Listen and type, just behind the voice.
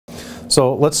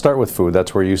So let's start with food.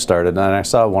 That's where you started. And I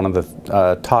saw one of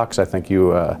the talks I think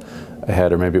you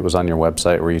had, or maybe it was on your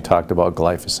website, where you talked about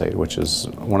glyphosate, which is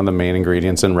one of the main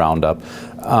ingredients in Roundup.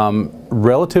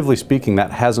 Relatively speaking,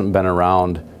 that hasn't been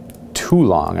around too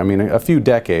long. I mean, a few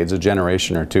decades, a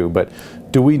generation or two, but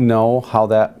do we know how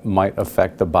that might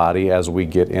affect the body as we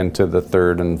get into the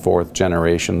third and fourth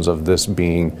generations of this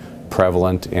being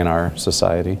prevalent in our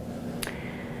society?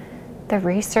 The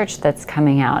research that's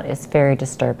coming out is very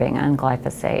disturbing on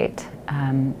glyphosate.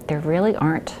 There really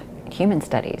aren't human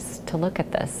studies to look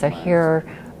at this. So here,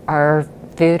 our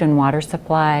food and water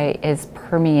supply is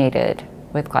permeated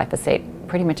with glyphosate.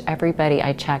 Pretty much everybody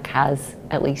I check has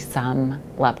at least some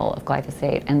level of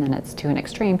glyphosate, and then it's to an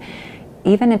extreme.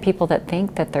 Even in people that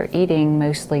think that they're eating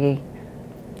mostly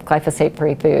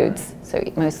glyphosate-free foods, so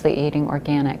mostly eating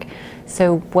organic.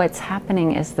 So what's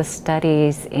happening is the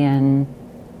studies in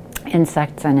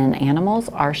insects and in animals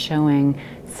are showing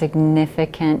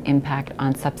significant impact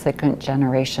on subsequent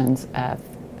generations of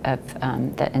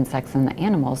the insects and the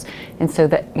animals. And so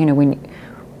that, you know,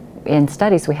 in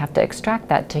studies we have to extract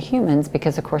that to humans,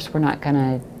 because of course we're not going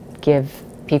to give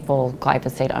people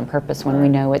glyphosate on purpose when we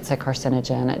know it's a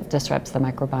carcinogen, it disrupts the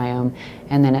microbiome,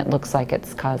 and then it looks like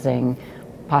it's causing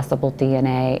possible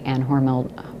DNA and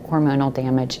hormonal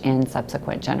damage in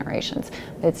subsequent generations.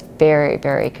 It's very,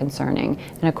 very concerning.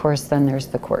 And of course then there's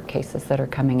the court cases that are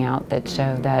coming out that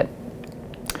show that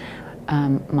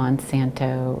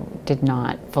Monsanto did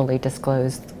not fully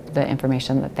disclose the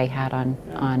information that they had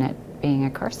on it being a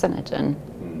carcinogen.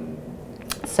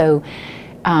 So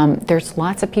there's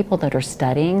lots of people that are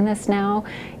studying this now.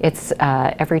 It's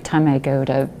every time I go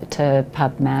to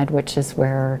PubMed, which is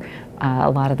where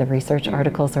a lot of the research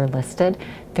articles are listed,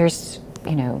 there's,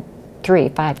 you know, 3,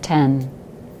 5, 10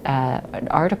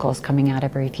 articles coming out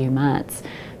every few months.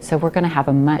 So we're going to have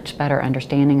a much better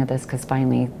understanding of this, because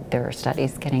finally there are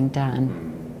studies getting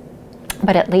done.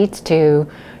 But it leads to,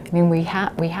 I mean, we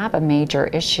have a major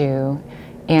issue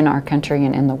in our country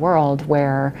and in the world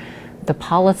where the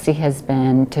policy has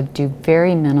been to do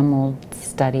very minimal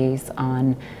studies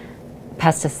on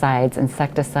pesticides,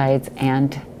 insecticides,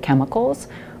 and chemicals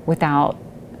without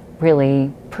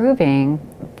really proving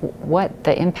what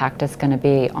the impact is going to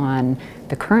be on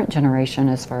the current generation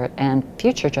and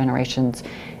future generations.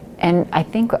 And I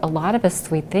think a lot of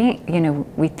us, we think,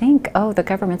 oh, the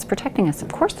government's protecting us.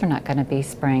 Of course they're not going to be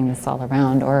spraying this all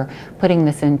around or putting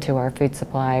this into our food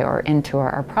supply or into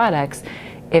our products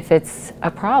if it's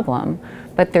a problem.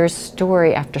 But there's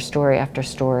story after story after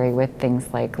story with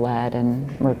things like lead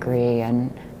and mercury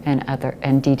and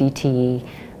DDT.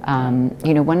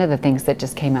 You know, one of the things that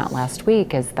just came out last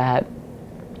week is that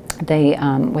they,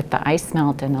 with the ice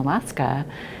melt in Alaska,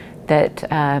 that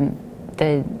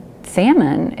the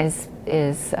salmon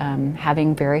is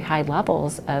having very high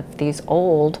levels of these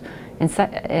old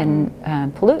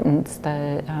pollutants,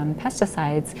 the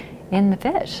pesticides, in the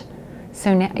fish.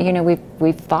 So now, you know,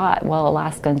 we've thought, well,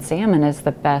 Alaskan salmon is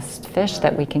the best fish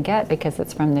that we can get because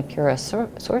it's from the purest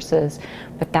sources,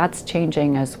 but that's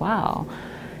changing as well.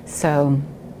 So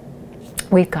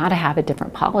we've got to have a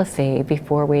different policy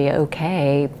before we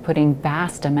okay putting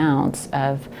vast amounts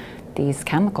of these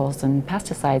chemicals and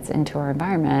pesticides into our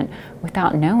environment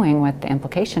without knowing what the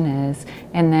implication is.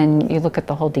 And then you look at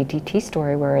the whole DDT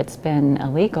story where it's been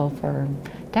illegal for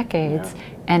decades,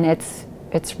 and it's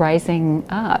rising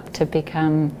up to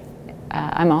become,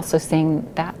 I'm also seeing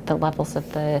that the levels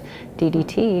of the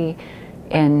DDT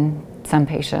in some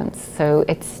patients. So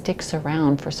it sticks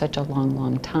around for such a long,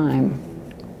 long time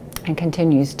and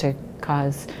continues to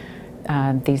cause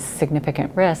these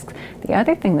significant risks. The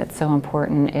other thing that's so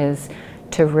important is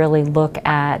to really look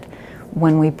at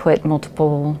when we put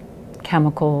multiple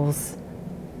chemicals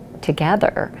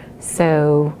together.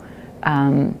 So,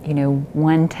 you know,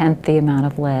 1/10 the amount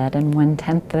of lead and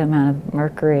 1/10 the amount of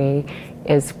mercury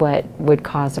is what would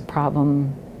cause a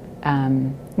problem,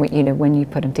 you know, when you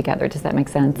put them together. Does that make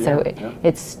sense?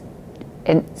 Yeah, so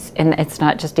and it's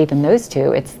not just even those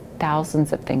two, it's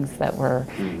thousands of things that we're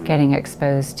getting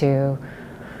exposed to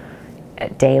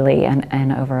daily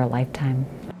and over a lifetime.